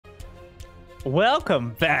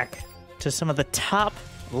Welcome back to some of the top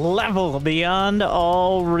level beyond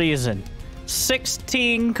all reason.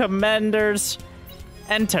 16 commanders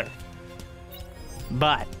enter.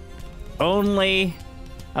 But only,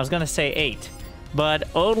 I was gonna say 8, but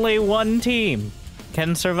only one team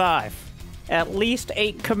can survive. At least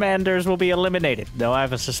 8 commanders will be eliminated, though I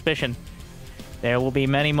have a suspicion there will be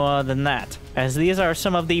many more than that, as these are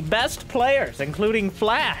some of the best players, including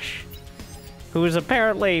Flash, who is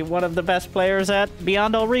apparently one of the best players at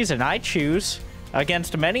Beyond All Reason. I choose,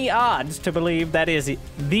 against many odds, to believe that is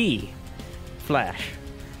the Flash.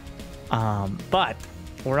 But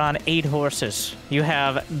we're on 8 horses. You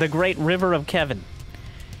have the Great River of Kevin.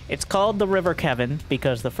 It's called the River Kevin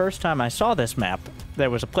because the first time I saw this map, there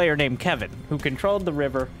was a player named Kevin who controlled the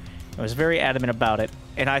river and was very adamant about it,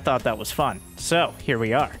 and I thought that was fun. So, here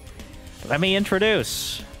we are. Let me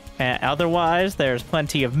introduce. Otherwise, there's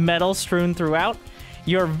plenty of metal strewn throughout.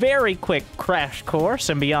 Your very quick crash course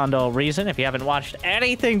in Beyond All Reason, if you haven't watched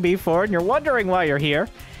anything before and you're wondering why you're here,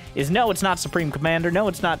 is no, it's not Supreme Commander, no,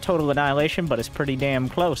 it's not Total Annihilation, but it's pretty damn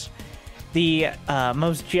close. The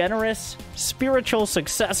most generous spiritual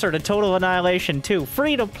successor to Total Annihilation 2,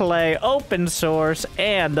 free to play, open source,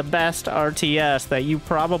 and the best RTS that you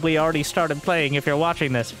probably already started playing if you're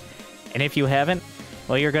watching this. And if you haven't,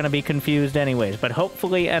 well, you're going to be confused anyways, but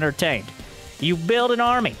hopefully entertained. You build an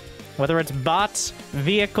army, whether it's bots,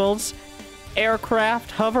 vehicles,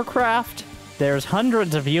 aircraft, hovercraft. There's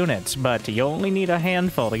hundreds of units, but you only need a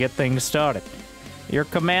handful to get things started. Your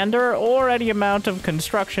commander or any amount of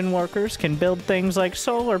construction workers can build things like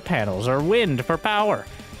solar panels or wind for power,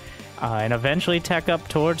 and eventually tech up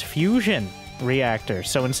towards fusion reactors.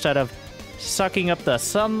 So instead of sucking up the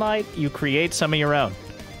sunlight, you create some of your own.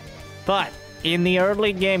 But in the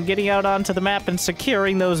early game, getting out onto the map and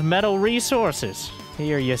securing those metal resources,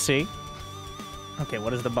 here you see. Okay,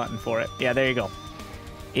 what is the button for it? Yeah, there you go.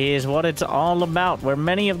 Is what it's all about, where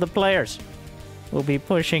many of the players will be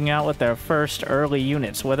pushing out with their first early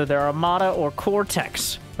units, whether they're Armada or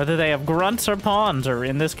Cortex, whether they have grunts or pawns, or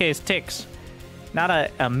in this case, ticks.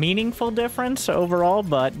 Not a meaningful difference overall,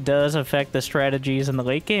 but does affect the strategies in the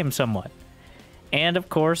late game somewhat. And of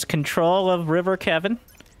course, control of River Kevin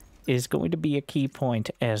is going to be a key point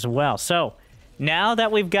as well. So, now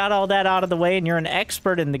that we've got all that out of the way and you're an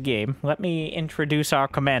expert in the game, let me introduce our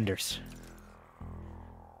commanders.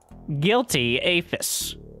 Guilty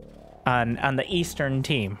Aphis on the Eastern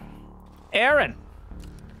team. Aaron!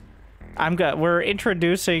 We're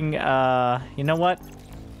introducing, you know what?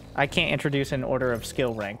 I can't introduce in order of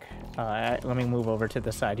skill rank. Let me move over to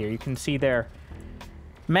the side here. You can see their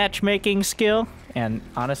matchmaking skill, and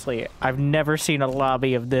honestly, I've never seen a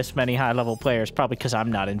lobby of this many high-level players, probably because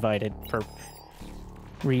I'm not invited for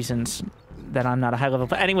reasons that I'm not a high-level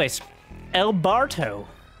player. Anyways, El Barto,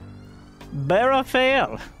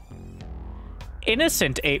 Barafael,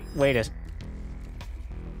 Innocent Eight. Wait a.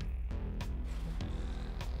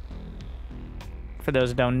 For those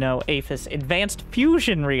who don't know, Aphis Advanced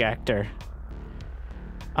Fusion Reactor.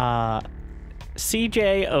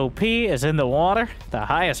 CJOP is in the water, the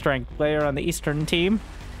highest ranked player on the Eastern team.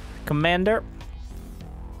 Commander,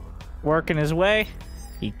 working his way.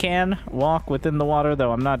 He can walk within the water,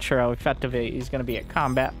 though I'm not sure how effective he's going to be at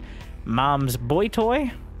combat. Mom's Boy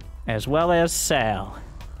Toy, as well as Sal.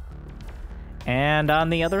 And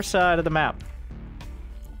on the other side of the map,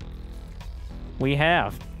 we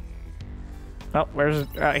have... Oh, where's...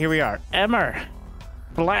 here we are. Emmer,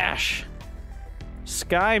 Flash,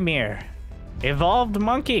 Skymere, Evolved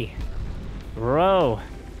Monkey, Ro,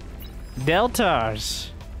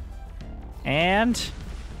 Deltars, and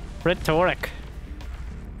Rhetoric.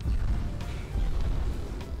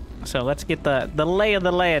 So let's get the lay of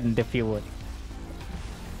the land, if you would.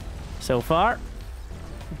 So far,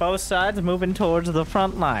 both sides moving towards the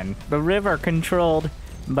front line. The river controlled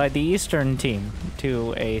by the Eastern team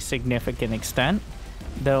to a significant extent.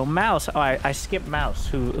 Though Mouse, oh, I skipped Mouse,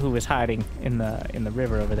 who is hiding in the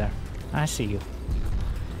river over there. I see you.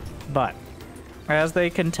 But as they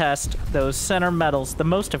contest those center metals, the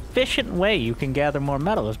most efficient way you can gather more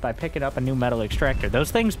metal is by picking up a new metal extractor.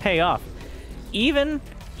 Those things pay off. Even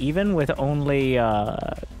with only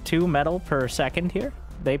 2 metal per second here,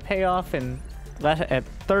 they pay off at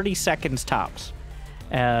 30 seconds tops,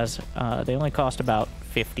 as they only cost about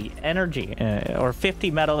 50 energy, or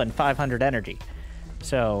 50 metal and 500 energy.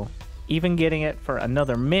 So even getting it for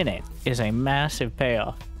another minute is a massive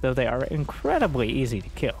payoff, though they are incredibly easy to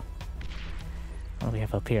kill. What do we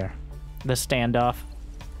have up here? The standoff.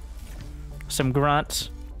 Some grunts,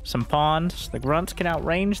 some pawns. The grunts can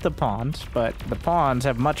outrange the pawns, but the pawns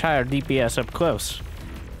have much higher DPS up close.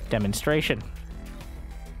 Demonstration.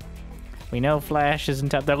 We know Flash isn't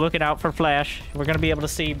top. They're looking out for Flash. We're going to be able to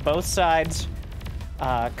see both sides'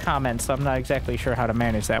 comments. I'm not exactly sure how to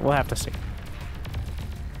manage that. We'll have to see.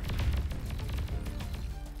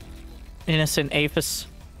 Innocent Aphis.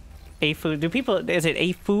 Aphus. Do people... Is it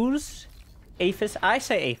Aphus? Aphis? I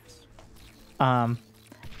say Aphis.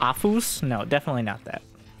 Aphus? No, definitely not that.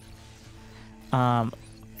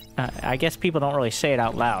 I guess people don't really say it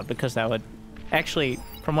out loud because that would... Actually,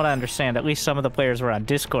 from what I understand, at least some of the players were on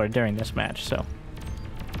Discord during this match, so...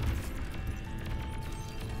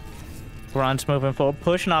 Grun's moving forward,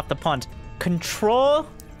 pushing off the punt. Control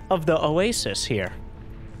of the Oasis here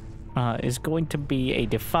is going to be a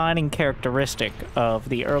defining characteristic of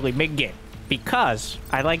the early mid-game, because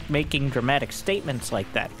I like making dramatic statements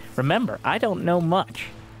like that. Remember, I don't know much,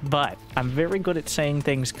 but I'm very good at saying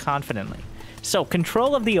things confidently. So,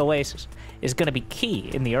 control of the Oasis is going to be key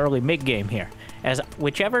in the early mid-game here, as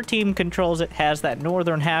whichever team controls it has that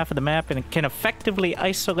northern half of the map and can effectively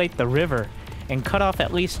isolate the river and cut off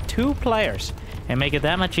at least 2 players and make it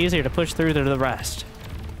that much easier to push through to the rest.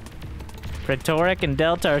 Praetoric and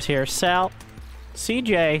Deltar's here. Sal,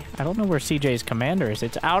 CJ, I don't know where CJ's commander is.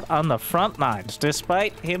 It's out on the front lines,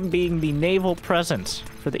 despite him being the naval presence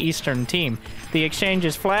for the Eastern team. The exchange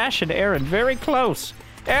is Flash and Aaron very close.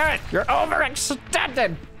 Aaron, you're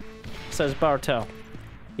overextended, says Bartow.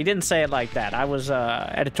 He didn't say it like that. I was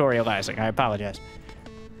editorializing. I apologize.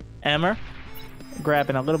 Emmer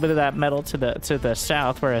grabbing a little bit of that metal to the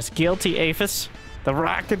south, whereas Guilty Aphis, the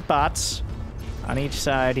rocket bots on each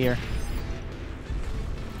side here.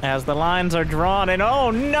 As the lines are drawn, and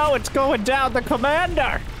oh no, it's going down. The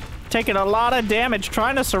commander taking a lot of damage,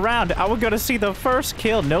 trying to surround. I would go to see the first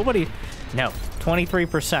kill. Nobody, no,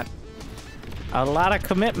 23%. A lot of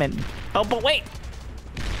commitment. Oh, but wait.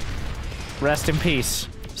 Rest in peace.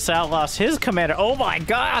 Sal lost his commander. Oh my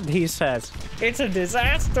God, he says. It's a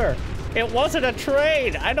disaster. It wasn't a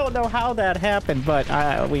trade. I don't know how that happened,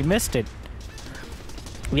 but we missed it.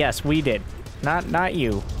 Yes, we did. Not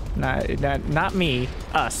you. Not me.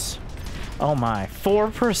 Us. Oh my.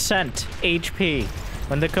 4% HP.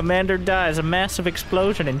 When the commander dies, a massive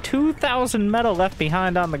explosion and 2,000 metal left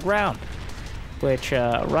behind on the ground. Which,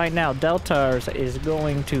 right now, Deltars is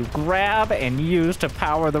going to grab and use to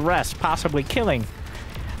power the rest, possibly killing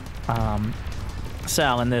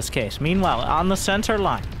Sal in this case. Meanwhile, on the center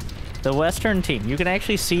line, the Western team, you can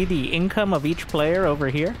actually see the income of each player over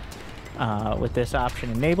here with this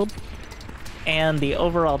option enabled. And the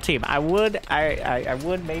overall team. I would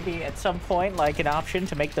maybe at some point like an option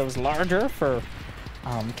to make those larger for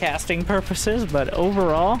casting purposes, but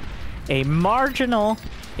overall, a marginal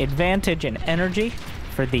advantage in energy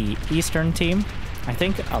for the Eastern team. I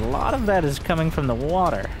think a lot of that is coming from the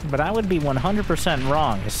water, but I would be 100%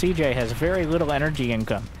 wrong, as CJ has very little energy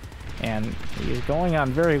income, and he's going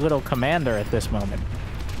on very little commander at this moment.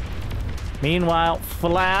 Meanwhile,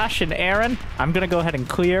 Flash and Aaron, I'm going to go ahead and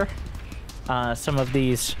clear some of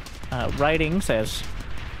these writings as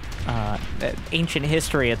ancient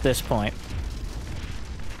history at this point.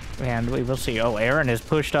 And we will see. Oh, Aaron has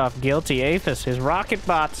pushed off Guilty Aphis. His rocket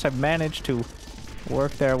bots have managed to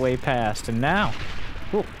work their way past. And now,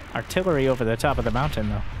 ooh, artillery over the top of the mountain,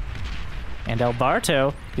 though. And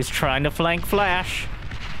Alberto is trying to flank Flash.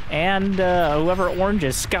 And whoever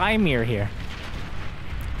oranges Skymere here.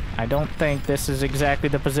 I don't think this is exactly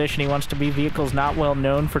the position he wants to be. Vehicle's not well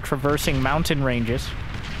known for traversing mountain ranges.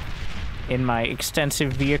 In my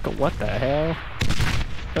extensive vehicle. What the hell?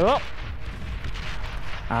 Oh!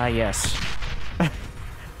 Ah, yes.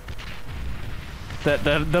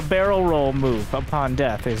 the barrel roll move upon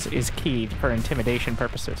death is key for intimidation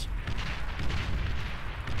purposes.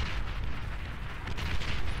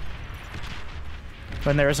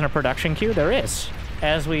 When there isn't a production queue, there is.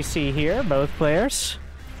 As we see here, both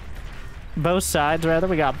sides, rather,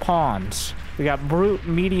 we got pawns. We got brute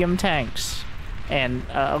medium tanks. And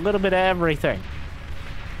a little bit of everything.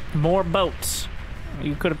 More boats.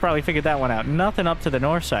 You could have probably figured that one out. Nothing up to the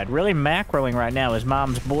north side. Really macroing right now is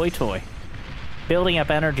Mom's boy toy. Building up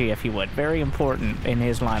energy, if you would. Very important in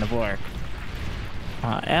his line of work.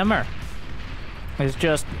 Emmer is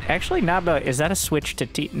just... Actually, not... Is that a switch to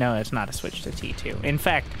T... No, it's not a switch to T2. In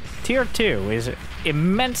fact, Tier 2 is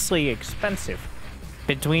immensely expensive.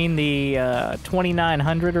 Between the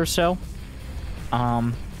 2,900 or so.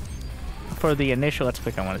 For the initial... Let's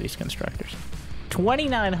click on one of these constructors.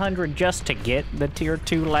 2,900 just to get the Tier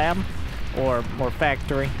 2 lab or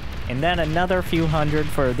factory, and then another few hundred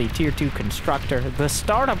for the Tier 2 constructor. The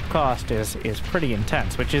startup cost is pretty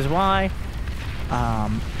intense, which is why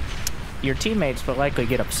your teammates will likely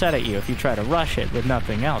get upset at you if you try to rush it with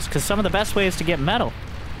nothing else, because some of the best ways to get metal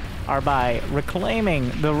are by reclaiming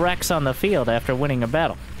the wrecks on the field after winning a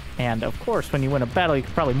battle. And, of course, when you win a battle, you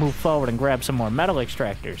can probably move forward and grab some more metal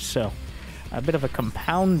extractors. So, a bit of a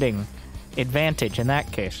compounding advantage in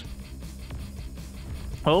that case.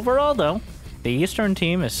 Overall, though, the Eastern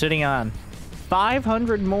team is sitting on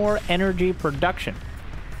 500 more energy production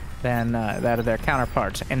than that of their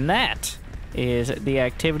counterparts. And that is the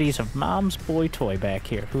activities of Mom's Boy Toy back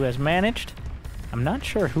here, who has managed... I'm not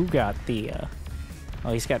sure who got the...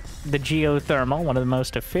 well, he's got the geothermal, one of the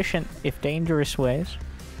most efficient, if dangerous ways.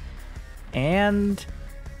 And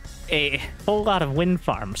a whole lot of wind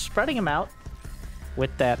farms, spreading them out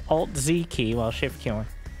with that Alt-Z key while shift queuing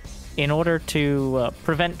in order to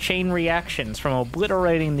prevent chain reactions from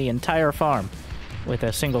obliterating the entire farm with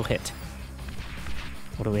a single hit.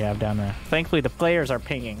 What do we have down there? Thankfully, the players are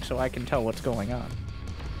pinging, so I can tell what's going on.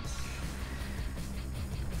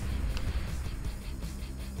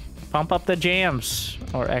 Pump up the jams,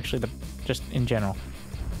 or actually, just in general.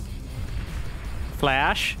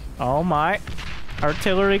 Flash. Oh my.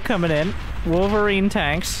 Artillery coming in. Wolverine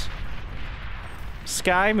tanks.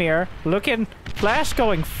 Sky Mirror. Looking. Flash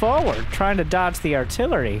going forward, trying to dodge the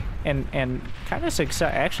artillery. And kind of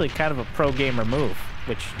actually kind of a pro gamer move,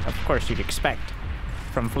 which, of course, you'd expect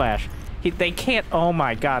from Flash. They can't... Oh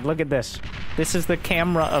my god, look at this. This is the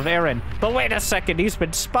camera of Aaron. But wait a second, he's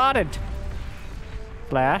been spotted.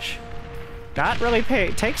 Flash. Not really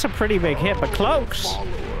takes a pretty big hit, but cloaks.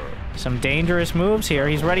 Some dangerous moves here.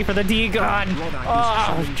 He's ready for the D-gun.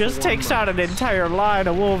 Oh, just takes out an entire line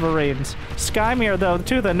of Wolverines. Skymere, though,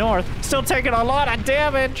 to the north, still taking a lot of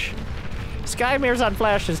damage. Skymere's on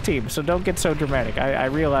Flash's team, so don't get so dramatic. I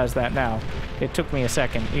realize that now. It took me a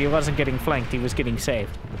second. He wasn't getting flanked, he was getting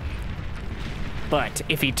saved. But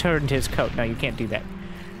if he turned his coat... No, you can't do that.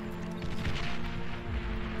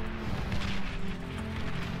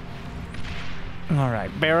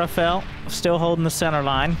 Alright, Barafel still holding the center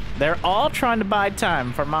line. They're all trying to buy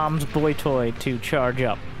time for Mom's Boy Toy to charge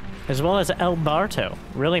up. As well as El Barto,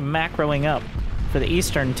 really macroing up for the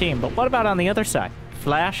Eastern team. But what about on the other side?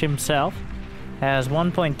 Flash himself has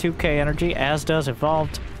 1.2k energy, as does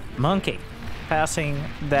Evolved Monkey, passing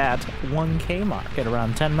that 1k mark at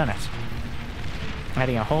around 10 minutes.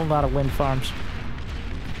 Adding a whole lot of wind farms.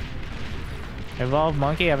 Evolved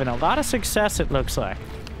Monkey having a lot of success, it looks like.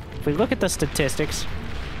 If we look at the statistics,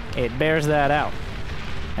 it bears that out.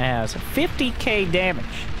 Has 50k damage.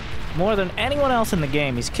 More than anyone else in the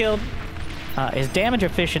game. He's killed. His damage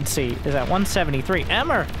efficiency is at 173.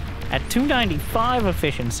 Emmer at 295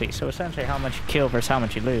 efficiency. So essentially how much you kill versus how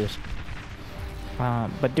much you lose.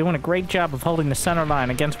 But doing a great job of holding the center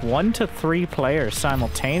line against 1 to 3 players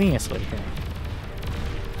simultaneously here.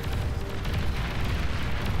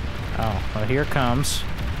 Oh, well, here comes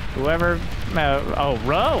whoever... oh,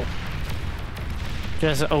 Row!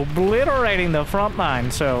 Just obliterating the front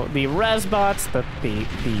line. So the res bots, the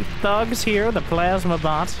thugs here, the plasma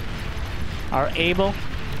bots, are able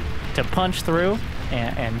to punch through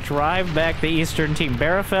and drive back the Eastern team.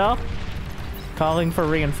 Barafel calling for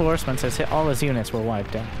reinforcements as all his units were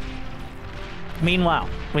wiped out. Meanwhile,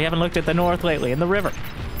 we haven't looked at the north lately, in the river.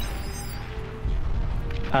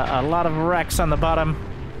 A lot of wrecks on the bottom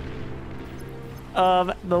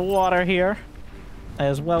of the water here,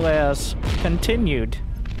 as well as continued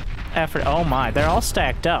effort. Oh my, they're all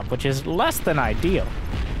stacked up, which is less than ideal.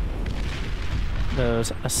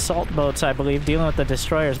 Those assault boats, I believe, dealing with the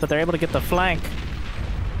destroyers, but they're able to get the flank,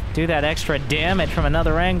 do that extra damage from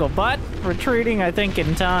another angle, but retreating, I think,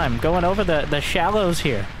 in time, going over the shallows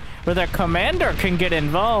here, where their commander can get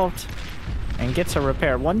involved and gets a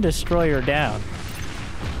repair. One destroyer down.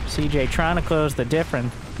 CJ trying to close the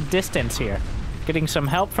distance here. Getting some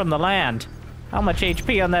help from the land. How much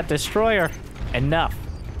HP on that destroyer? Enough.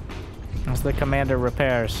 As the commander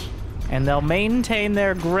repairs. And they'll maintain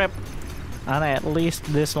their grip on at least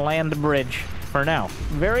this land bridge for now.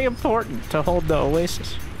 Very important to hold the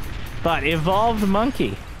oasis. But Evolved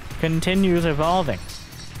Monkey continues evolving.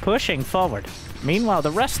 Pushing forward. Meanwhile,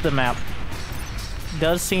 the rest of the map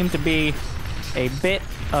does seem to be a bit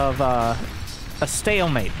of a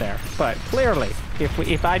stalemate there. But clearly,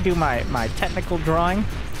 if I do my technical drawing,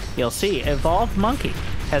 you'll see Evolved Monkey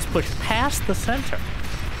has pushed past the center.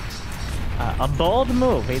 A bold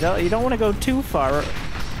move. You don't want to go too far,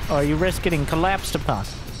 or you risk getting collapsed upon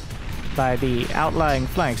by the outlying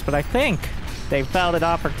flanks. But I think they found an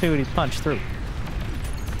opportunity to punch through.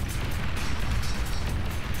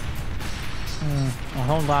 A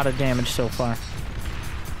whole lot of damage so far.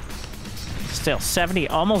 Still, 70,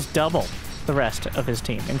 almost double the rest of his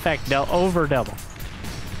team. In fact, over double.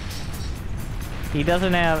 He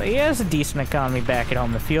has a decent economy back at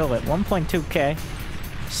home. The fuel at 1.2k.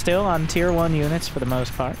 Still on tier 1 units for the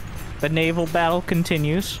most part. The naval battle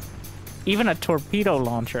continues. Even a torpedo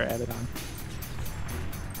launcher added on.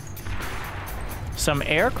 Some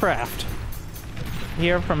aircraft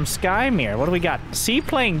here from Skymere. What do we got?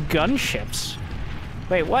 Seaplane gunships.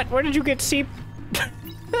 Wait, what? Where did you get sea...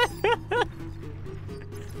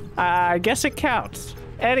 I guess it counts.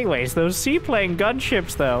 Anyways, those seaplane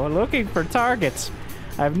gunships, though, looking for targets.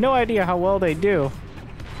 I have no idea how well they do.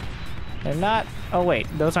 They're not... Oh, wait.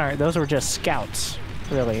 Those aren't... Those were just scouts.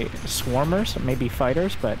 Really. Swarmers? Maybe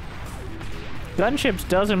fighters, but... Gunships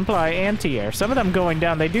does imply anti-air. Some of them going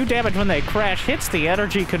down. They do damage when they crash. Hits the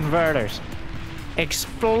energy converters.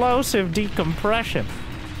 Explosive decompression.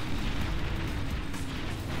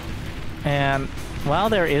 And while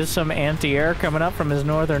there is some anti-air coming up from his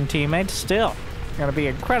northern teammates, still gonna be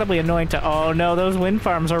incredibly annoying to... Oh no, those wind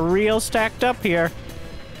farms are real stacked up here.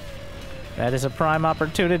 That is a prime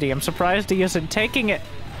opportunity. I'm surprised he isn't taking it.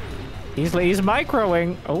 He's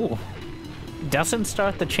microing. Oh. Doesn't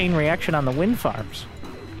start the chain reaction on the wind farms.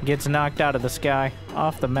 Gets knocked out of the sky,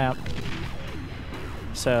 off the map.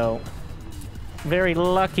 So, very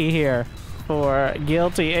lucky here for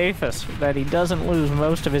Guilty Aphis that he doesn't lose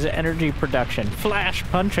most of his energy production. Flash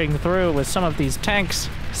punching through with some of these tanks,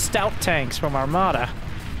 stout tanks from Armada.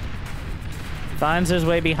 Finds his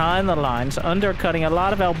way behind the lines, undercutting a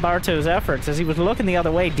lot of Alberto's efforts as he was looking the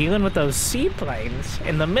other way, dealing with those seaplanes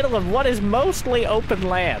in the middle of what is mostly open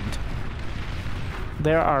land.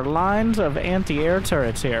 There are lines of anti-air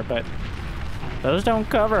turrets here, but those don't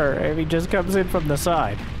cover if he just comes in from the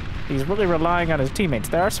side. He's really relying on his teammates.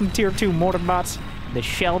 There are some tier 2 mortar bots, the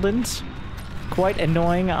Sheldons, quite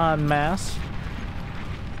annoying en masse.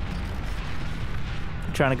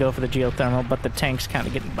 Trying to go for the geothermal, but the tank's kind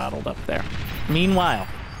of getting bottled up there. Meanwhile,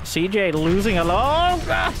 CJ losing a lot.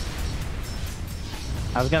 Oh,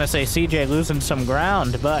 I was gonna say CJ losing some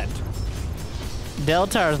ground, but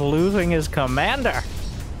Deltar's losing his commander.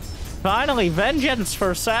 Finally, vengeance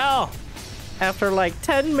for Sal. After like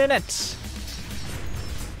 10 minutes.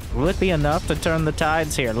 Will it be enough to turn the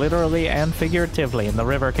tides here, literally and figuratively, in the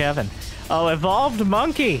River Kevin? Oh, Evolved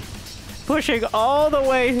Monkey. Pushing all the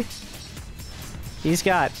way. He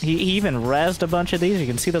even rezzed a bunch of these. You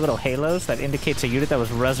can see the little halos. That indicates a unit that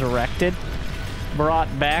was resurrected.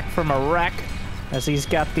 Brought back from a wreck. As he's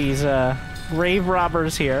got these grave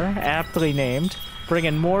robbers here, aptly named.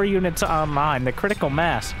 Bringing more units online. The critical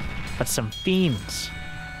mass. But some fiends.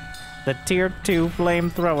 The tier 2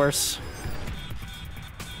 flamethrowers.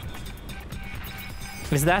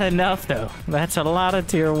 Is that enough, though? That's a lot of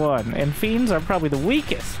tier 1. And fiends are probably the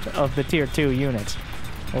weakest of the tier 2 units.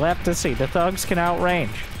 We'll have to see. The thugs can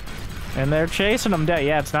outrange. And they're chasing them down.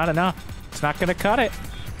 Yeah, it's not enough. It's not going to cut it.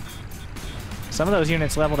 Some of those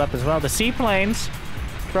units leveled up as well. The seaplanes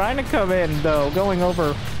trying to come in, though, going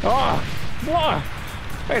over... Oh! Whoa!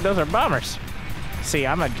 Hey, those are bombers. See,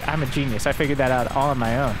 I'm a genius. I figured that out all on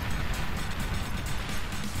my own.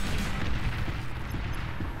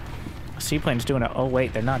 Seaplane's doing it. Oh,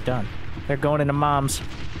 wait, they're not done. They're going into Mom's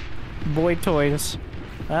boy toys.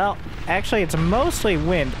 Well, actually, it's mostly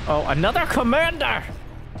wind. Oh, another commander!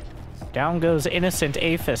 Down goes Innocent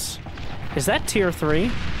Aphis. Is that tier 3?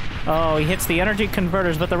 Oh, he hits the energy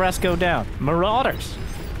converters, but the rest go down. Marauders.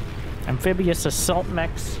 Amphibious assault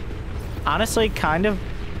mechs. Honestly, kind of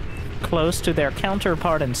close to their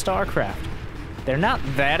counterpart in StarCraft. They're not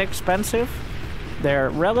that expensive. They're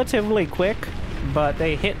relatively quick, but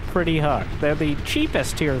they hit pretty hard. They're the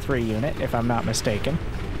cheapest tier 3 unit, if I'm not mistaken.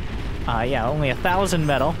 Yeah, only 1,000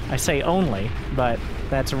 metal. I say only, but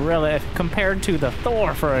that's really compared to the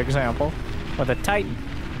Thor, for example, or the Titan.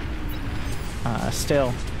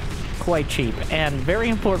 Still quite cheap, and very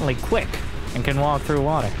importantly, quick, and can walk through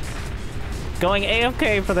water. Going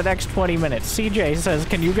AFK for the next 20 minutes. CJ says,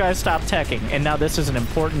 can you guys stop teching? And now this is an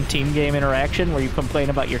important team game interaction where you complain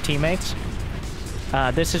about your teammates.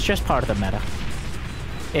 This is just part of the meta.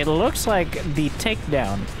 It looks like the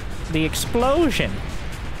takedown, the explosion,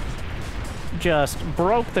 just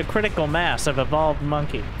broke the critical mass of Evolved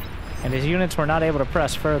Monkey, and his units were not able to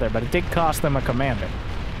press further, but it did cost them a commander.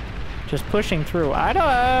 Just pushing through. I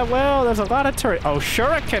don't, well, there's a lot of turret. Oh,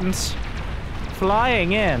 shurikens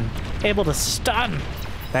flying in, able to stun.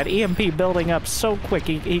 That EMP building up so quick,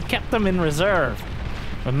 he kept them in reserve.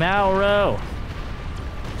 But Mauro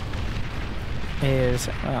is,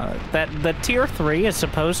 that the tier 3 is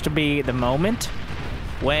supposed to be the moment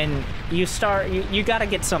when you start, you gotta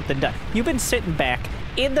get something done. You've been sitting back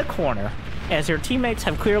in the corner, as your teammates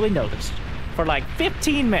have clearly noticed, for like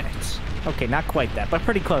 15 minutes. Okay, not quite that, but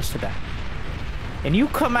pretty close to that. And you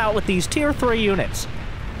come out with these tier 3 units,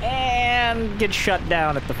 and get shut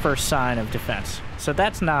down at the first sign of defense. So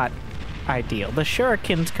that's not ideal. The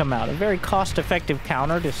shurikens come out, a very cost-effective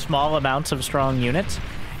counter to small amounts of strong units,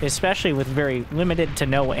 especially with very limited to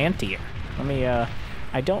no anti-air. Let me,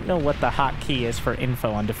 I don't know what the hotkey is for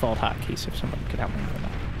info on default hotkeys, if somebody could help me with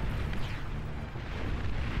that.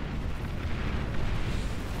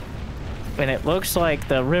 And it looks like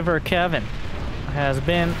the River Kevin has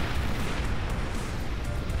been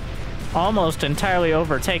almost entirely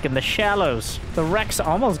overtaken. The shallows, the wrecks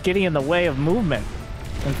almost getting in the way of movement.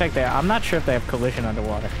 In fact, I'm not sure if they have collision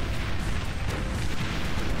underwater.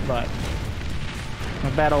 But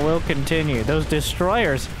the battle will continue. Those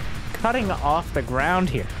destroyers cutting off the ground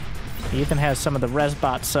here. He even has some of the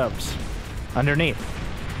Resbot subs underneath.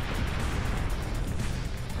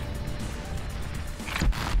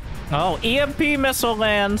 Oh, EMP missile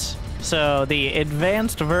lands. So the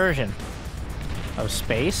advanced version of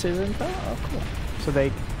space isn't. Oh, cool. So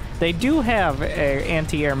they do have an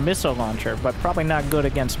anti-air missile launcher, but probably not good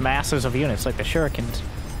against masses of units like the shurikens.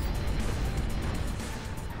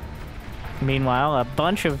 Meanwhile, a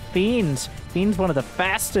bunch of Fiends. Fiends, one of the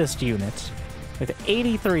fastest units, with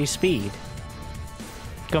 83 speed,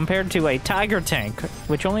 compared to a Tiger tank,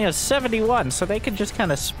 which only has 71, so they can just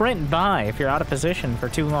kind of sprint by if you're out of position for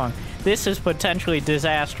too long. This is potentially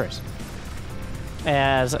disastrous,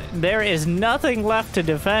 as there is nothing left to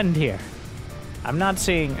defend here. I'm not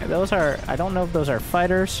seeing... Those are... I don't know if those are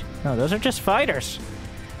fighters. No, those are just fighters.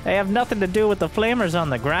 They have nothing to do with the flamers on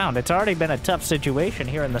the ground. It's already been a tough situation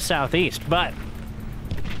here in the southeast, but...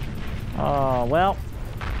 Oh, well...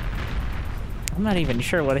 I'm not even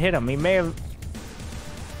sure what hit him. He may have...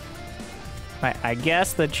 I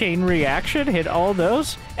guess the chain reaction hit all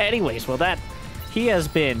those? Anyways, well that... He has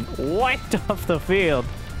been wiped off the field.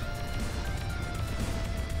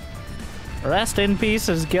 Rest in peace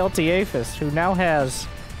is Guilty Aphis, who now has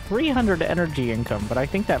 300 energy income, but I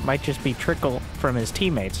think that might just be trickle from his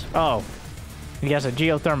teammates. Oh, he has a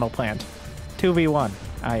geothermal plant. 2v1.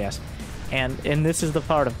 Ah, yes. And this is the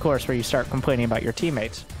part, of course, where you start complaining about your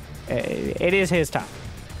teammates. It is his time.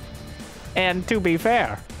 And to be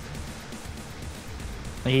fair,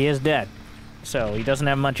 he is dead, so he doesn't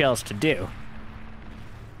have much else to do.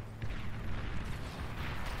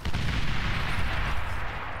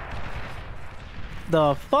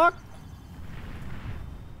 The fuck?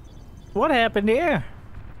 What happened here?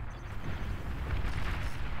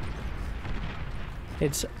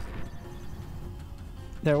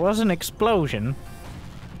 There was an explosion.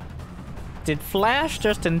 Did Flash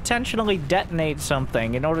just intentionally detonate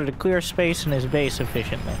something in order to clear space in his base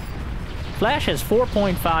efficiently? Flash has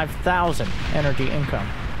 4.5 thousand energy income.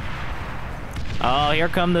 Oh, here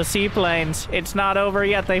come the seaplanes. It's not over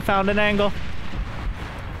yet. They found an angle.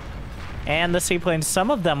 And the seaplanes,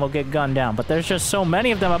 some of them will get gunned down, but there's just so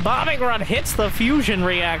many of them. A bombing run hits the fusion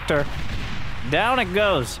reactor. Down it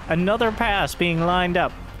goes. Another pass being lined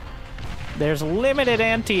up. There's limited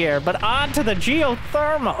anti-air, but onto the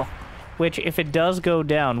geothermal, which, if it does go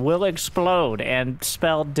down, will explode and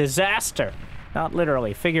spell disaster. Not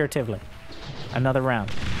literally, figuratively. Another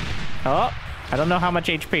round. Oh, I don't know how much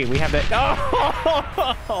HP. We have that.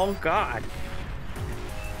 Oh, God.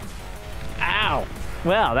 Ow.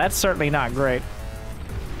 Well, that's certainly not great.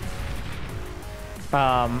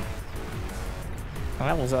 That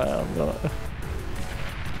was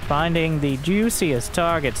finding the juiciest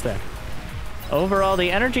targets there. Overall, the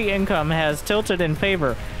energy income has tilted in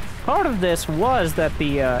favor. Part of this was that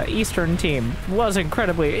the Eastern team was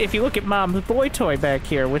incredibly... If you look at Mom's boy toy back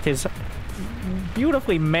here with his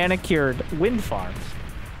beautifully manicured wind farms,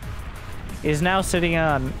 is now sitting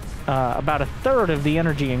on about a third of the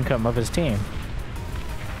energy income of his team.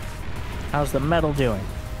 How's the metal doing?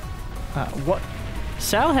 What?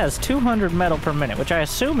 Sal has 200 metal per minute, which I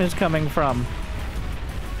assume is coming from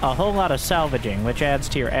a whole lot of salvaging, which adds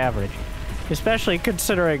to your average. Especially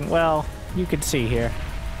considering, well, you can see here,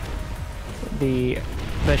 the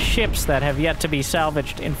ships that have yet to be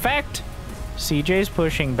salvaged. In fact, CJ's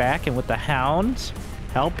pushing back, and with the hounds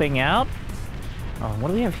helping out. Oh, what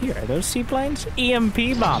do we have here? Are those seaplanes?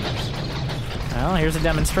 EMP bombers. Well, here's a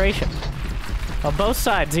demonstration. Well, both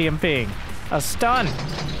sides EMPing. A stun.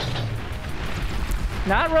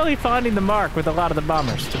 Not really finding the mark with a lot of the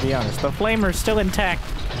bombers, to be honest. The flamer's still intact,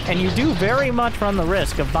 and you do very much run the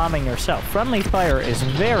risk of bombing yourself. Friendly fire is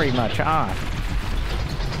very much on.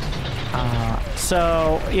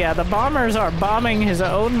 So yeah, the bombers are bombing his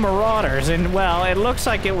own marauders, and well, it looked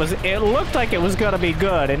like it was gonna be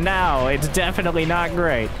good, and now it's definitely not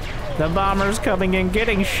great. The bombers coming in,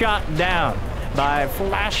 getting shot down by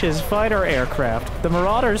Flash's fighter aircraft. The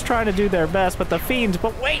marauders trying to do their best, but the Fiends,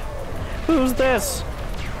 but wait! Who's this?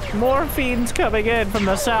 More fiends coming in from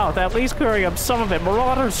the south, at least clearing up some of it.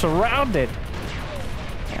 Marauders surrounded.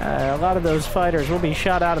 A lot of those fighters will be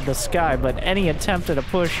shot out of the sky, but any attempt at a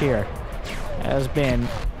push here has been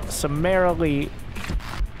summarily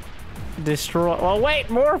destroyed. Oh, wait,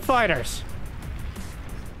 more fighters!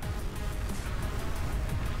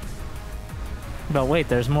 But wait,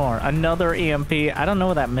 there's more. Another EMP. I don't know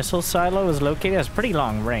where that missile silo is located. It's pretty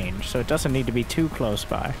long range, so it doesn't need to be too close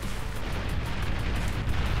by.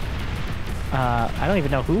 I don't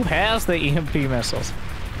even know who has the EMP missiles.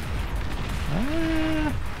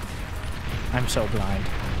 I'm so blind.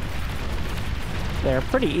 They're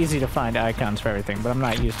pretty easy to find icons for everything, but I'm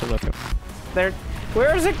not used to looking.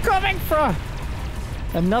 Where is it coming from?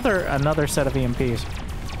 Another set of EMPs.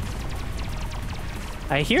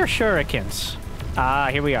 I hear shurikens. Ah,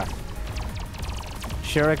 here we are.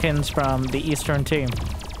 Shurikens from the Eastern team.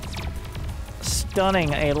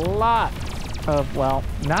 Stunning a lot of, well,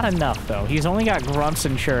 not enough though. He's only got grunts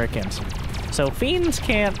and shurikens. So fiends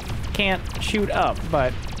can't shoot up,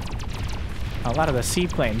 but a lot of the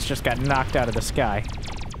seaplanes just got knocked out of the sky.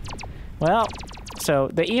 Well, so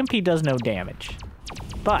the EMP does no damage.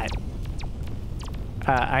 But,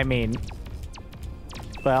 I mean,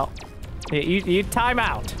 well, you time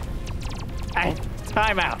out.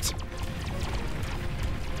 Time out.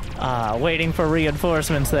 Waiting for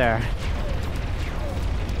reinforcements there.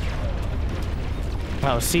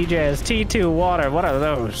 Oh, CJ has T2 water. What are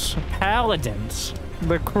those? Paladins.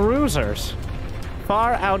 The cruisers.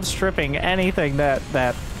 Far outstripping anything that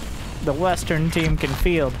the Western team can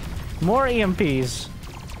field. More EMPs.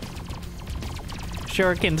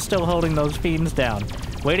 Shuriken still holding those fiends down.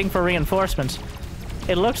 Waiting for reinforcements.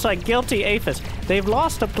 It looks like guilty Aphis. They've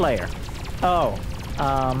lost a player. Oh,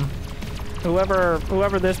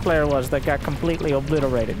 whoever this player was that got completely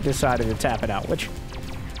obliterated decided to tap it out, which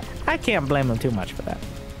I can't blame them too much for that.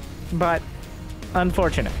 But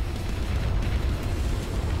unfortunate.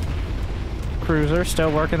 Cruiser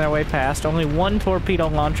still working their way past. Only one torpedo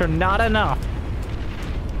launcher, not enough.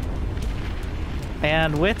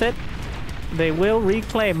 And with it, they will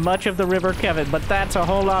reclaim much of the River Kevin, but that's a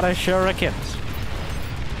whole lot of shurikens.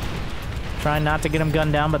 Trying not to get them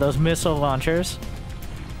gunned down by those missile launchers.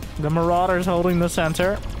 The Marauders holding the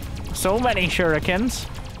center. So many shurikens.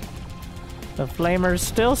 The Flamers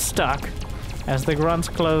still stuck as the Grunts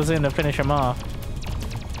close in to finish them off.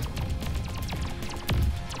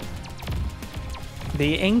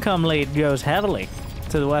 The income lead goes heavily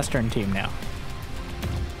to the Western team now.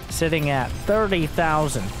 Sitting at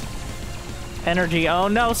 30,000. Energy. Oh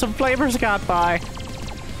no, some Flamers got by.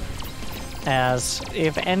 As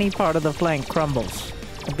if any part of the flank crumbles,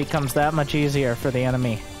 it becomes that much easier for the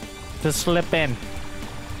enemy to slip in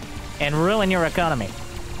and ruin your economy.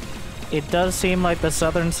 It does seem like the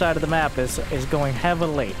southern side of the map is going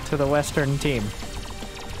heavily to the Western team.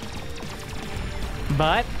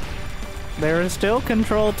 But there is still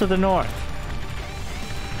control to the north.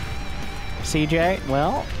 CJ,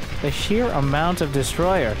 well, the sheer amount of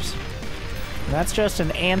destroyers. That's just an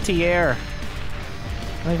anti-air.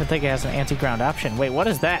 I don't even think it has an anti-ground option. Wait, what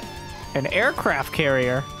is that? An aircraft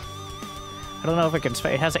carrier? I don't know if it can...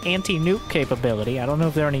 It has anti-nuke capability. I don't know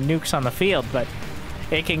if there are any nukes on the field, but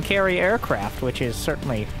it can carry aircraft, which is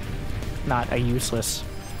certainly not a useless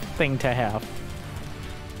thing to have.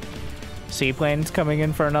 Seaplanes coming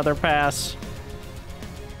in for another pass.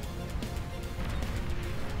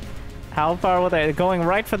 How far were they? Going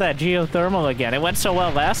right for that geothermal again. It went so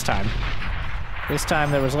well last time. This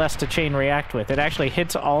time there was less to chain react with. It actually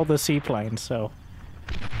hits all the seaplanes, so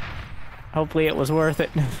hopefully it was worth it.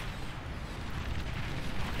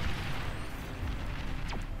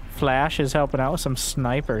 Flash is helping out with some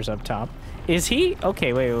snipers up top. Is he...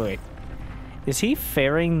 Okay, wait. Is he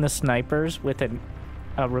ferrying the snipers with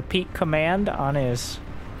a repeat command on his...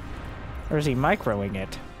 Or is he microing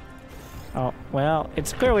it? Oh, well,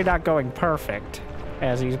 it's clearly not going perfect,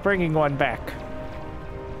 as he's bringing one back.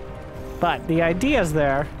 But the idea's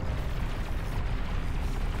there.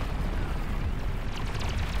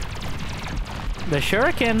 The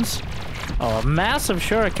shurikens. Oh, massive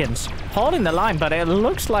shurikens. Holding the line, but it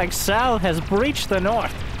looks like Sal has breached the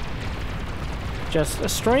north. Just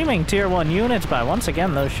streaming tier 1 units by. Once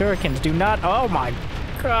again, those shurikens do not... Oh my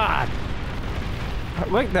god.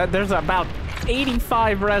 Look, there's about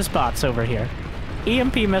 85 res bots over here.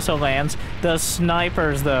 EMP missile lands. The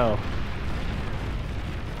snipers, though,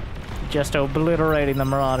 just obliterating the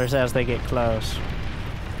Marauders as they get close.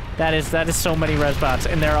 That is so many res bots,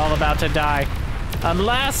 and they're all about to die.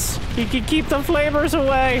 Unless he can keep the flamers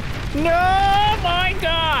away. No, my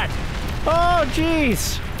god! Oh,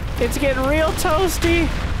 jeez. It's getting real toasty.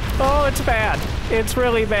 Oh, it's bad. It's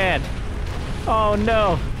really bad. Oh,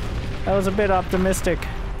 no. That was a bit optimistic.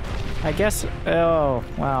 I guess... Oh,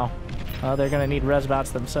 wow. Well, they're gonna need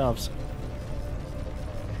resbots themselves.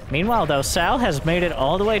 Meanwhile, though, Sal has made it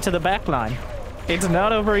all the way to the back line. It's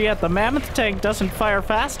not over yet. The Mammoth tank doesn't fire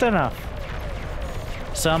fast enough.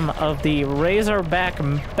 Some of the Razorback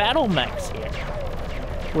battle mechs here,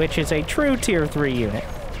 which is a true tier 3 unit.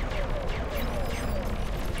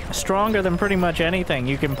 Stronger than pretty much anything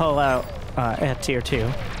you can pull out at tier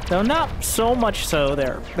 2. Though not so much so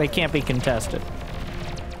they can't be contested.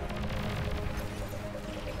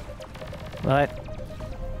 But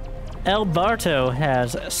El Barto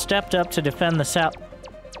has stepped up to defend the south.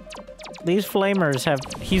 These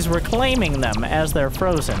flamers he's reclaiming them as they're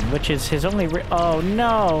frozen, which is his only oh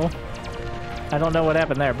no! I don't know what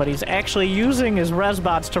happened there, but he's actually using his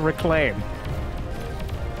resbots to reclaim.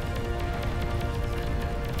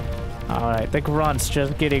 Alright, the Grunts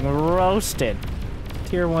just getting roasted.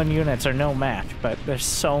 Tier 1 units are no match, but there's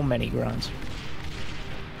so many Grunts.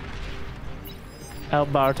 El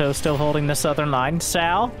Barto still holding the southern line.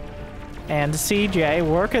 Sal and CJ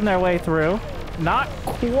working their way through. Not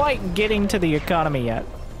quite getting to the economy yet.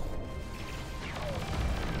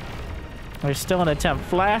 There's still an attempt.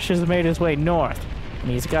 Flash has made his way north. And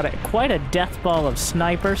he's got quite a death ball of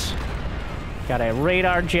snipers. Got a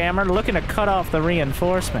radar jammer looking to cut off the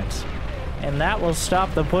reinforcements. And that will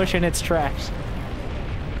stop the push in its tracks.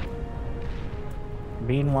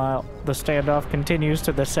 Meanwhile, the standoff continues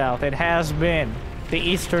to the south. It has been the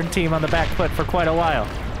Eastern team on the back foot for quite a while.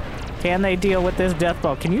 Can they deal with this death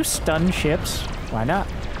ball? Can you stun ships? Why not?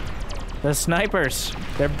 The snipers,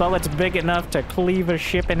 their bullets big enough to cleave a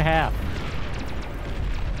ship in half.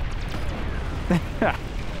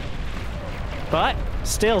 But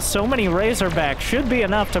still, so many Razorbacks should be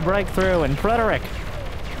enough to break through, and Frederick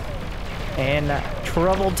in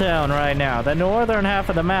Trouble Town right now. The northern half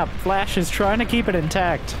of the map, Flash is trying to keep it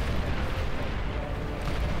intact.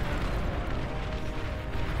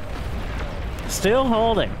 Still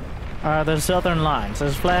holding the southern lines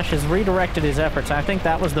as Flash has redirected his efforts. I think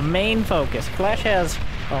that was the main focus. Flash has...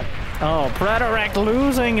 Oh, Predarak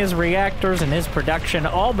losing his reactors and his production,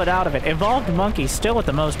 all but out of it. Evolved Monkey still with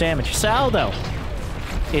the most damage. Sal, though,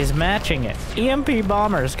 is matching it. EMP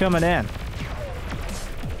bombers coming in.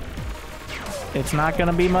 It's not going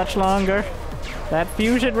to be much longer. That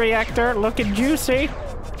fusion reactor looking juicy.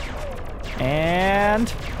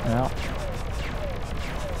 And... well...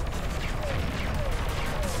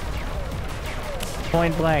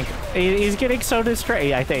 point blank. He's getting so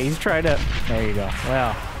distracted. I think he's trying to... There you go.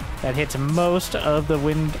 Well, that hits most of the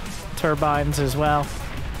wind turbines as well.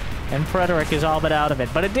 And Frederick is all but out of it.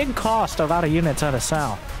 But it did cost a lot of units out of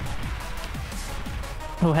Sal,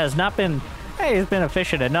 who has not been... Hey, he's been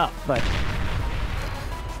efficient enough, but...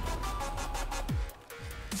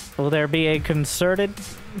 Will there be a concerted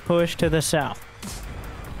push to the south?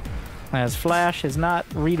 As Flash has not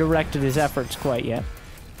redirected his efforts quite yet.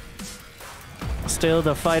 Still,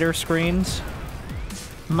 the fighter screens,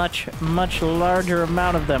 much larger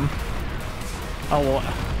amount of them. Oh,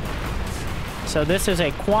 so this is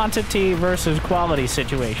a quantity versus quality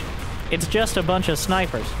situation. It's just a bunch of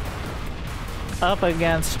snipers up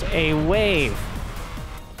against a wave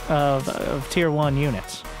of tier 1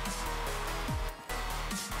 units.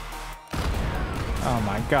 Oh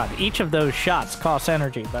my god, each of those shots costs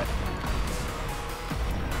energy, but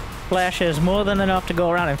Flash has more than enough to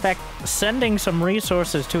go around. In fact, sending some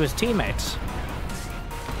resources to his teammates.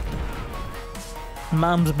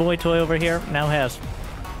 Mom's boy toy over here now has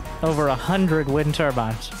over 100 wind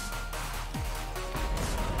turbines.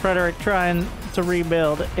 Frederick trying to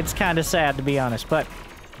rebuild. It's kind of sad, to be honest, but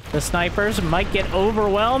the snipers might get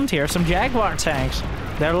overwhelmed here. Some Jaguar tanks.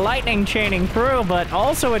 They're lightning chaining through, but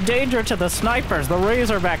also a danger to the snipers. The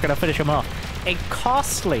Razorback gonna finish him off. A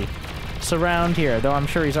costly surround here, though I'm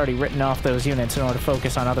sure he's already written off those units in order to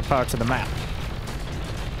focus on other parts of the map.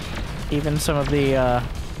 Even some of the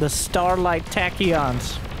Starlight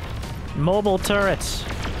Tachyons. Mobile turrets.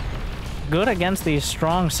 Good against these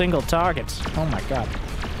strong single targets. Oh my god.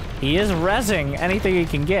 He is rezzing anything he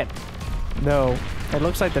can get. Though, it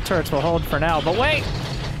looks like the turrets will hold for now. But wait!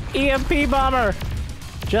 EMP bomber!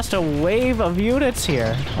 Just a wave of units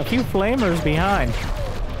here. A few flamers behind.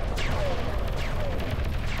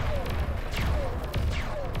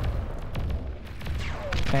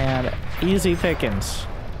 And easy pickings.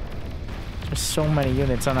 There's so many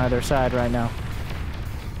units on either side right now.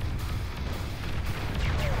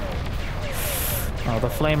 Oh, the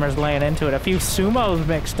flamers laying into it. A few sumos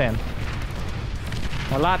mixed in.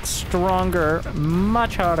 A lot stronger,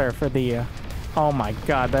 much harder for the... oh my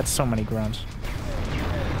god, that's so many grunts.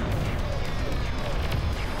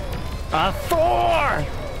 A Thor!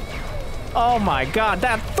 Oh my god,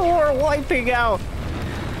 that Thor wiping out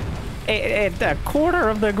a quarter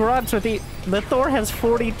of the grunts with the Thor has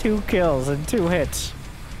 42 kills and 2 hits.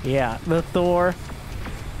 Yeah, the Thor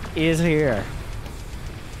is here.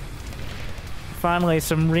 Finally,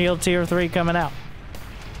 some real tier 3 coming out.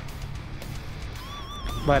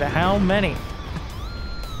 But how many?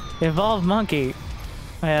 Evolved Monkey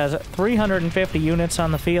has 350 units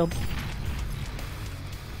on the field.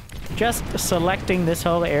 Just selecting this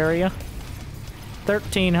whole area.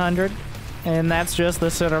 1,300. And that's just the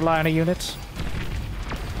center line of units.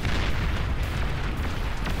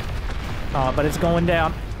 Oh, but it's going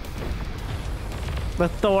down. The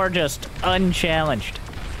Thor just unchallenged.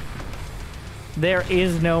 There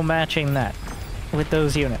is no matching that with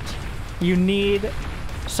those units. You need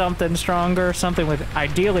something stronger, something with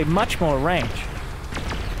ideally much more range.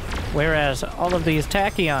 Whereas all of these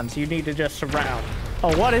tachyons, you need to just surround.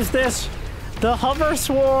 Oh, what is this? The hover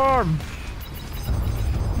swarm!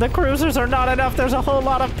 The cruisers are not enough. There's a whole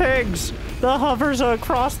lot of pigs. The hovers are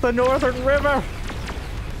across the northern river.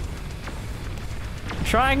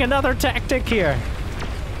 Trying another tactic here.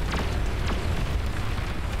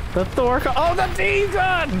 The Thor. Oh, the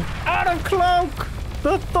D-gun! Out of cloak!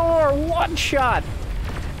 The Thor one-shot.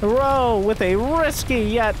 Row with a risky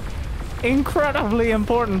yet incredibly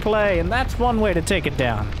important play, and that's one way to take it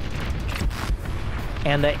down.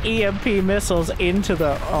 And the EMP missiles into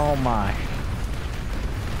the... Oh my.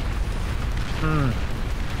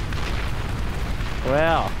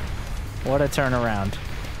 Well, what a turnaround.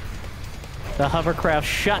 The hovercraft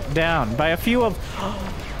shut down by a few of...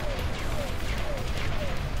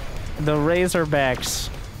 The Razorbacks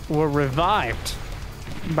were revived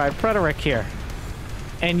by Preteric here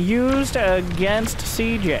and used against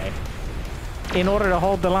CJ in order to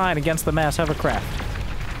hold the line against the mass hovercraft.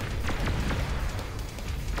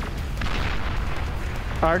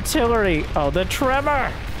 Artillery. Oh, the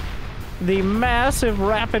Tremor! The massive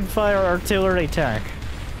rapid-fire artillery tank.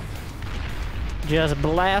 Just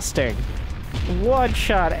blasting. One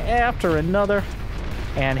shot after another.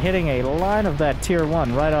 And hitting a line of that tier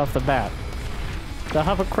 1 right off the bat. The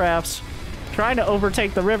hovercrafts trying to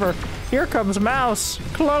overtake the river. Here comes Mouse.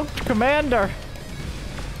 Cloaked Commander.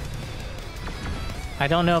 I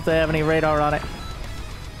don't know if they have any radar on it.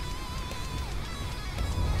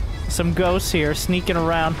 Some ghosts here sneaking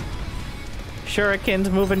around.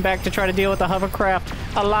 Shurikens moving back to try to deal with the hovercraft.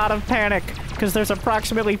 A lot of panic, because there's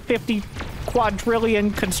approximately 50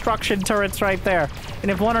 quadrillion construction turrets right there. And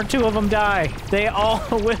if 1 or 2 of them die, they all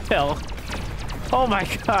will. Oh my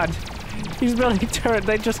god. These building turrets,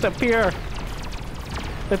 they just appear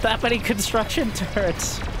with that many construction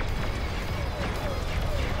turrets.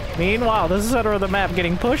 Meanwhile, the center of the map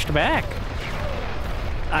getting pushed back.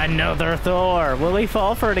 Another Thor. Will he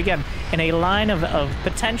fall for it again? In a line of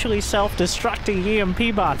potentially self-destructing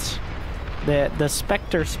EMP bots. The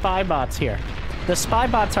Spectre spy bots here. The spy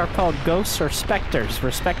bots are called ghosts or specters,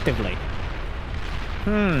 respectively.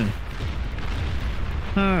 The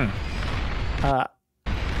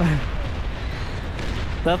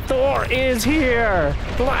Thor is here!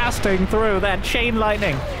 Blasting through that chain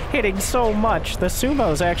lightning, hitting so much. The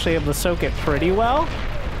Sumo's actually able to soak it pretty well.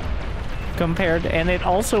 Compared, and it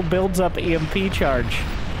also builds up EMP charge.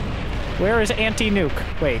 Where is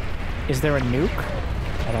anti-nuke? Wait, is there a nuke?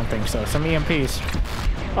 I don't think so. Some EMPs.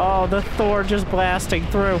 Oh, the Thor just blasting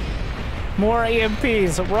through. More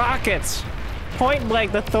EMPs, rockets. Point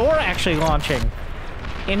blank, the Thor actually launching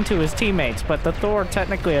into his teammates, but the Thor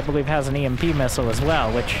technically, I believe, has an EMP missile as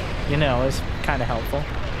well, which, you know, is kind of helpful.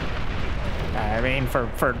 I mean,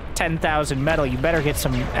 for 10,000 metal, you better get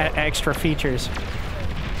some extra features.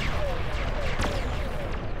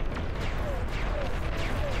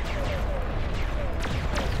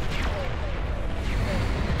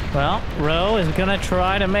 Well, Ro is gonna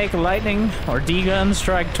try to make lightning or D-gun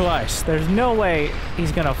strike twice. There's no way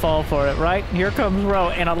he's gonna fall for it, right? Here comes Ro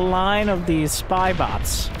and a line of these spy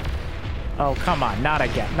bots. Oh, come on, not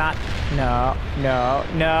again. No,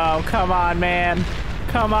 come on, man.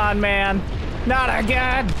 Come on, man. Not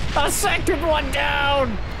again! A second one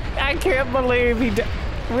down! I can't believe he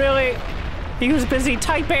really? He was busy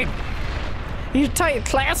typing.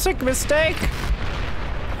 Classic mistake.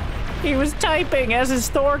 He was typing as his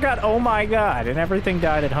Thor got, oh my god, and everything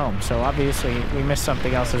died at home, so obviously we missed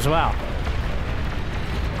something else as well.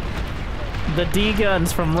 The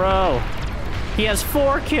D-guns from Ro. He has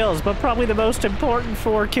 4 kills, but probably the most important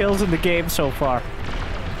 4 kills in the game so far.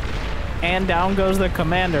 And down goes the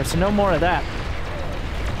commander, so no more of that.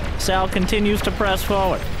 Sal continues to press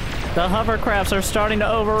forward. The hovercrafts are starting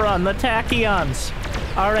to overrun. The tachyons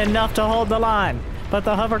are enough to hold the line. But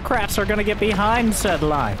the hovercrafts are gonna get behind said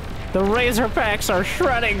line. The Razorbacks are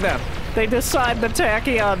shredding them. They decide the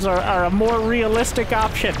Tachyons are a more realistic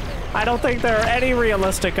option. I don't think there are any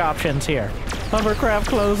realistic options here. Hovercraft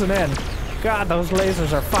closing in. God, those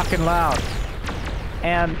lasers are fucking loud.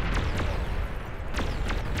 And...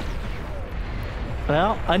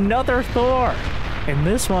 well, another Thor. And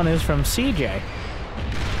this one is from CJ.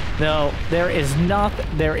 Though, there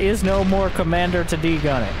is no more commander to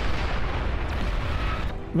degun it.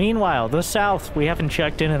 Meanwhile, the South, we haven't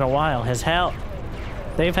checked in a while, has held.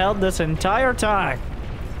 They've held this entire time.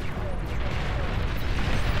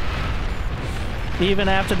 Even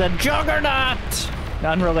after the Juggernaut!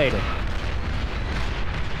 Unrelated.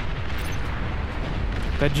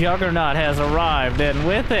 The Juggernaut has arrived, and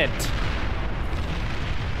with it...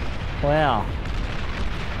 well...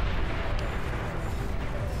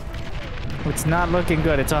 it's not looking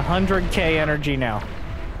good. It's 100k energy now.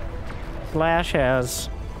 Flash has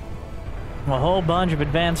a whole bunch of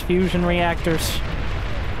advanced fusion reactors.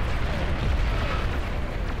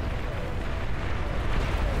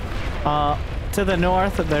 To the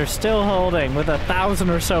north, they're still holding with 1,000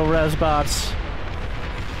 or so resbots.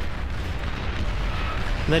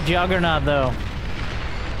 The Juggernaut, though.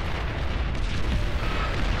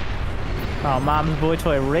 Oh, Mom's Boy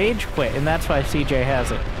Toy rage quit, and that's why CJ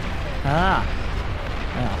has it. Ah.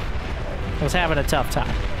 Well, was having a tough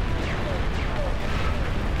time.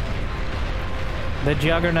 The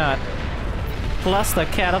Juggernaut, plus the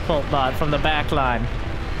catapult bot from the back line.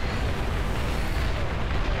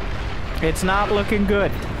 It's not looking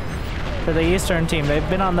good for the Eastern team. They've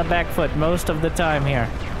been on the back foot most of the time here.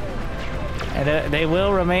 And they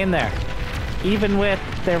will remain there. Even with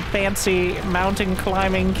their fancy mountain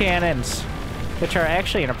climbing cannons, which are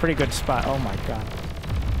actually in a pretty good spot. Oh my god.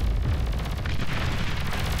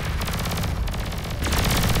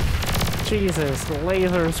 Jesus,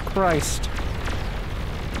 lasers Christ.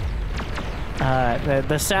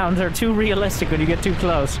 The sounds are too realistic when you get too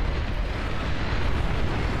close.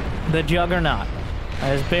 The Juggernaut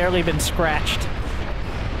has barely been scratched.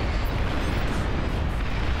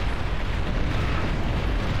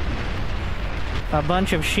 A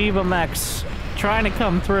bunch of Shiva mechs trying to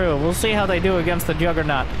come through. We'll see how they do against the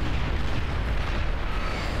Juggernaut.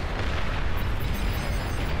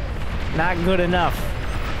 Not good enough.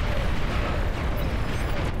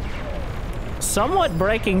 Somewhat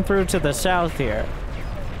breaking through to the south here.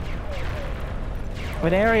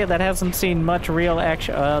 An area that hasn't seen much real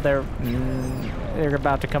action. They're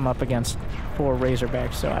about to come up against 4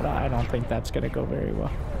 Razorbacks, so I don't think that's going to go very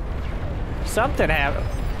well. Something happened.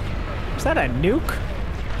 Is that a nuke?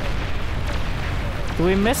 Do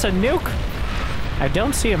we miss a nuke? I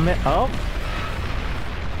don't see a oh.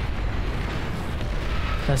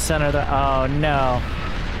 The center of the... oh, no.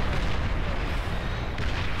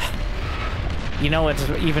 You know what's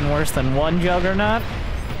even worse than 1 Juggernaut?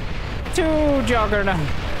 2 Juggernaut.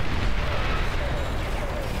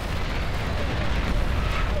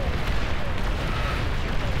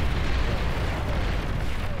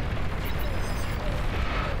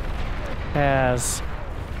 Has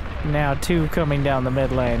now 2 coming down the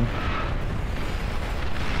mid lane.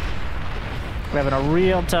 We're having a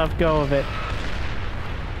real tough go of it.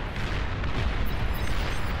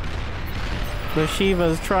 The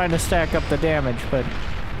Shiva's trying to stack up the damage, but...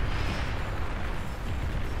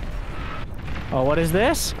 oh, what is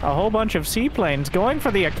this? A whole bunch of seaplanes going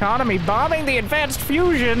for the economy, bombing the advanced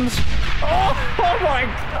fusions! Oh my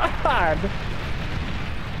god!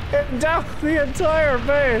 It down the entire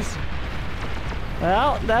base!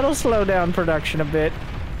 Well, that'll slow down production a bit.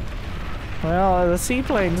 Well, the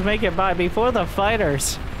seaplanes make it by before the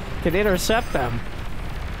fighters can intercept them.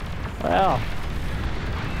 Well...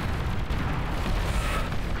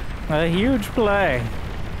 a huge play.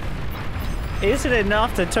 Is it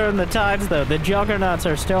enough to turn the tides, though? The Juggernauts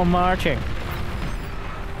are still marching.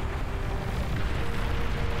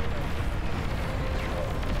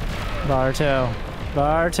 Bartow.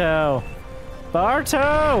 Bartow.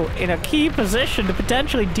 Bartow! In a key position to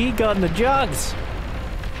potentially degun the Jugs.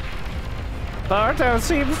 Bartow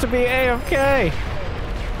seems to be AFK.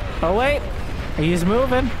 Oh, wait. He's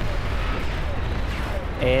moving.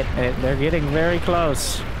 They're getting very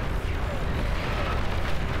close.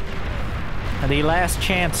 The last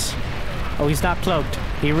chance. Oh, he's not cloaked.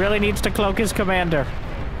 He really needs to cloak his commander.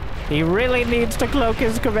 He really needs to cloak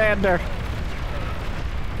his commander.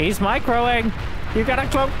 He's microing. You gotta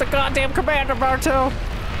cloak the goddamn commander, Bartow.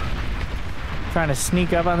 Trying to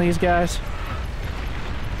sneak up on these guys.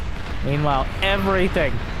 Meanwhile,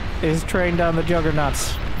 everything is trained on the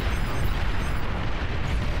Juggernauts.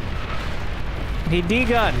 He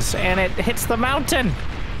D-guns, and it hits the mountain.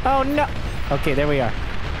 Oh, no. Okay, there we are.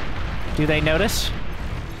 Do they notice?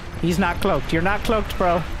 He's not cloaked. You're not cloaked,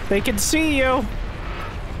 bro. They can see you.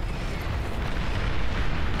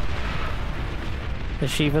 The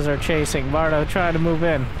Shivas are chasing. Bardo trying to move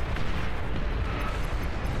in.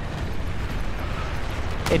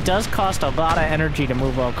 It does cost a lot of energy to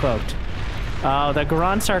move while cloaked. Oh, the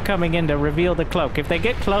grunts are coming in to reveal the cloak. If they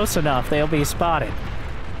get close enough, they'll be spotted.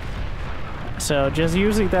 So just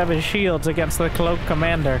using them as shields against the cloaked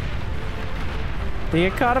commander. The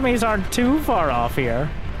economies aren't too far off here.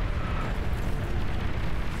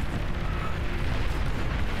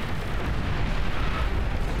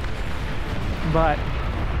 But,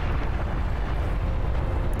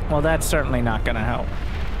 well, that's certainly not going to help.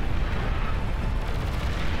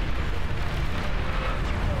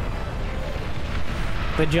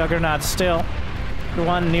 The Juggernaut's still the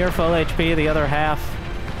one near full HP, the other half.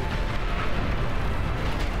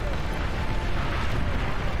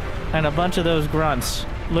 And a bunch of those grunts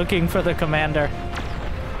looking for the commander.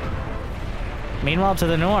 Meanwhile, to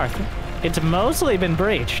the north, it's mostly been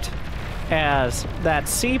breached, as that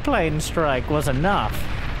seaplane strike was enough.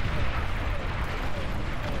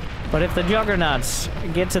 But if the Juggernauts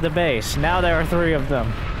get to the base, now there are 3 of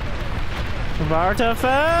them. Barta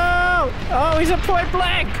fell! Oh, he's at point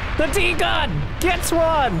blank! The D-gun gets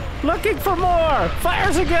one! Looking for more!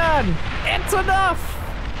 Fires a gun! It's enough!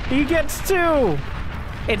 He gets 2!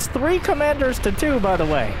 It's 3 commanders to 2, by the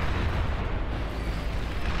way.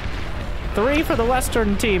 3 for the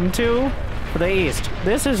western team, 2 for the east.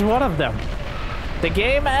 This is one of them. The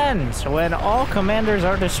game ends when all commanders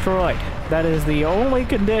are destroyed. That is the only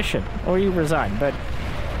condition, or you resign, but...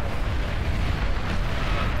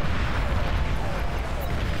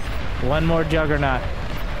 One more Juggernaut.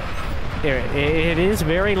 It is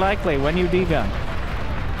very likely when you D-gun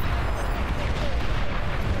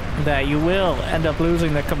that you will end up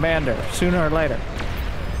losing the commander sooner or later.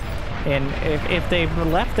 And if they've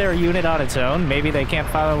left their unit on its own, maybe they can't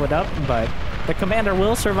follow it up, but the commander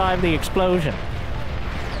will survive the explosion.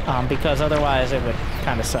 Because otherwise it would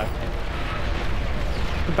kind of suck.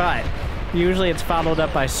 But usually it's followed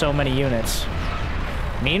up by so many units.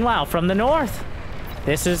 Meanwhile, from the north,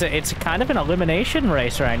 it's kind of an elimination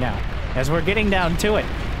race right now, as we're getting down to it,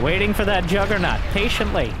 waiting for that Juggernaut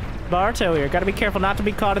patiently. Barto here, gotta be careful not to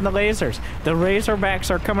be caught in the lasers. The Razorbacks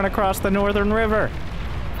are coming across the northern river.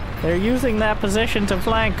 They're using that position to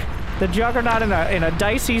flank the Juggernaut in a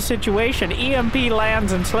dicey situation. EMP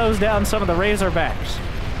lands and slows down some of the Razorbacks.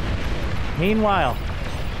 Meanwhile,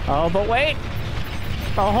 oh, but wait,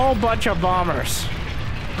 a whole bunch of bombers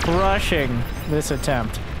crushing this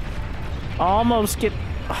attempt. Almost get...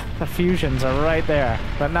 Oh, the fusions are right there,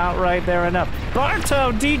 but not right there enough.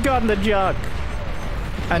 Barto D-gun the Jug.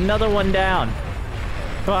 Another one down.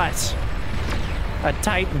 But a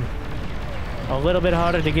Titan. A little bit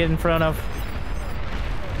harder to get in front of.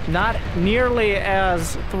 Not nearly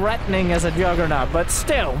as threatening as a Juggernaut, but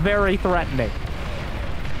still very threatening.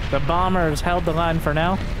 The bombers held the line for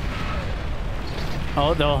now.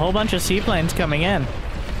 Oh, a whole bunch of seaplanes coming in.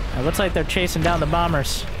 It looks like they're chasing down the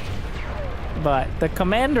bombers. But the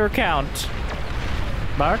commander count,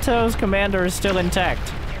 Barto's commander is still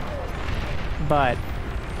intact. But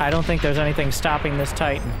I don't think there's anything stopping this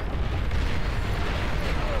Titan.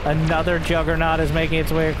 Another Juggernaut is making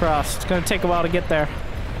its way across. It's going to take a while to get there.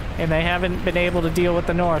 And they haven't been able to deal with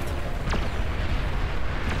the north.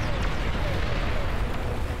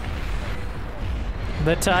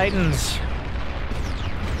 The Titans.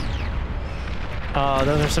 Oh,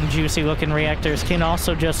 those are some juicy looking reactors. Can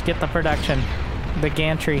also just get the production. The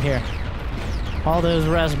gantry here. All those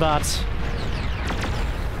res bots.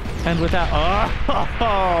 And without...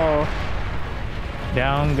 Oh!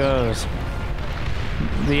 Down goes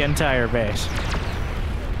the entire base.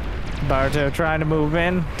 Barto trying to move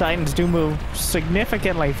in. Titans do move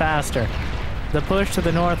significantly faster. The push to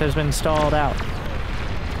the north has been stalled out.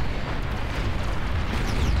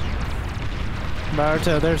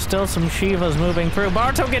 Barto, there's still some Shivas moving through.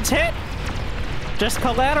 Barto gets hit! Just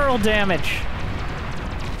collateral damage.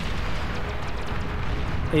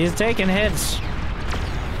 He's taking hits.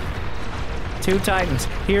 2 Titans.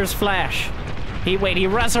 Here's Flash. He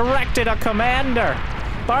resurrected a commander.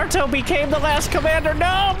 Barto became the last commander.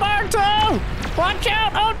 No, Barto! Watch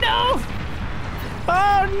out! Oh, no!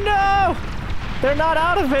 Oh, no! They're not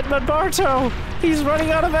out of it, but Barto, he's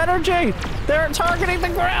running out of energy. They're targeting the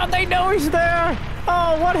ground. They know he's there.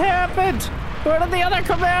 Oh, what happened? Where did the other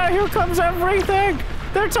commander? Here comes everything.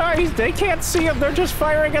 They can't see him. They're just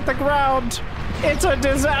firing at the ground. It's a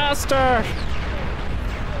disaster.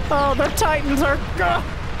 Oh, the Titans are...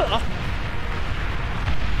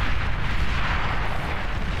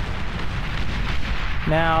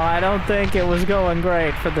 Now, I don't think it was going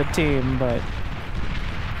great for the team, but...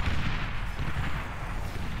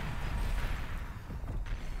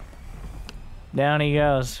 down he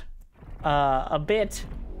goes. A bit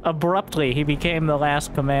abruptly, he became the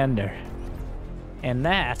last commander. And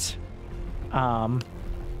that,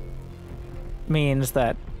 means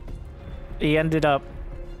that he ended up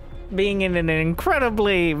being in an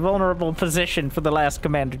incredibly vulnerable position for the last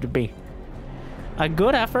commander to be. A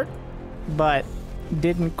good effort, but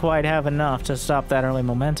didn't quite have enough to stop that early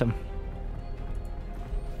momentum.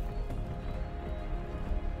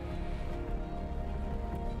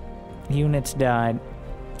 Units died.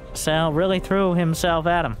 Sal really threw himself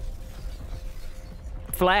at him.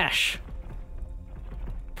 Flash.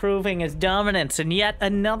 Proving his dominance in yet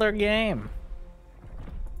another game.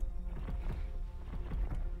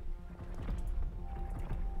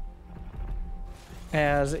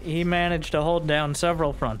 As he managed to hold down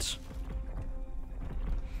several fronts.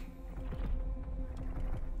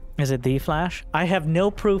 Is it the Flash? I have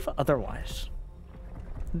no proof otherwise.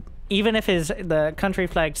 Even if the country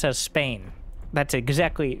flag says Spain, that's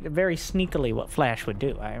exactly, very sneakily what Flash would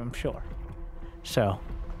do, I am sure. So.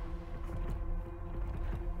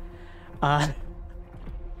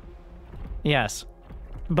 Yes.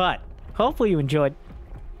 But, hopefully you enjoyed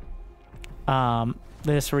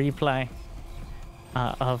this replay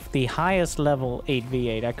of the highest level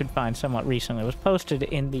 8v8 I could find somewhat recently. It was posted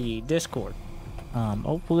in the Discord.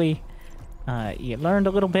 Hopefully you learned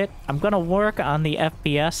a little bit. I'm going to work on the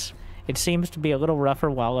FPS. It seems to be a little rougher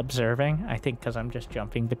while observing, I think because I'm just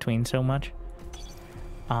jumping between so much.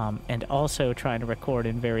 And also trying to record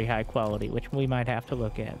in very high quality, which we might have to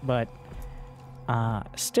look at. But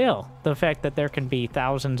still, the fact that there can be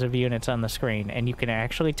thousands of units on the screen and you can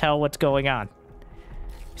actually tell what's going on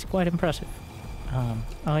is quite impressive.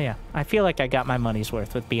 Oh yeah, I feel like I got my money's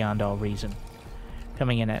worth with Beyond All Reason.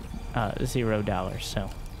 Coming in at $0, so.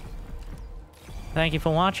 Thank you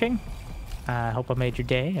for watching. I hope I made your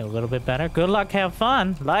day a little bit better. Good luck, have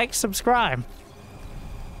fun, like, subscribe.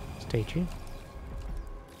 Stay tuned.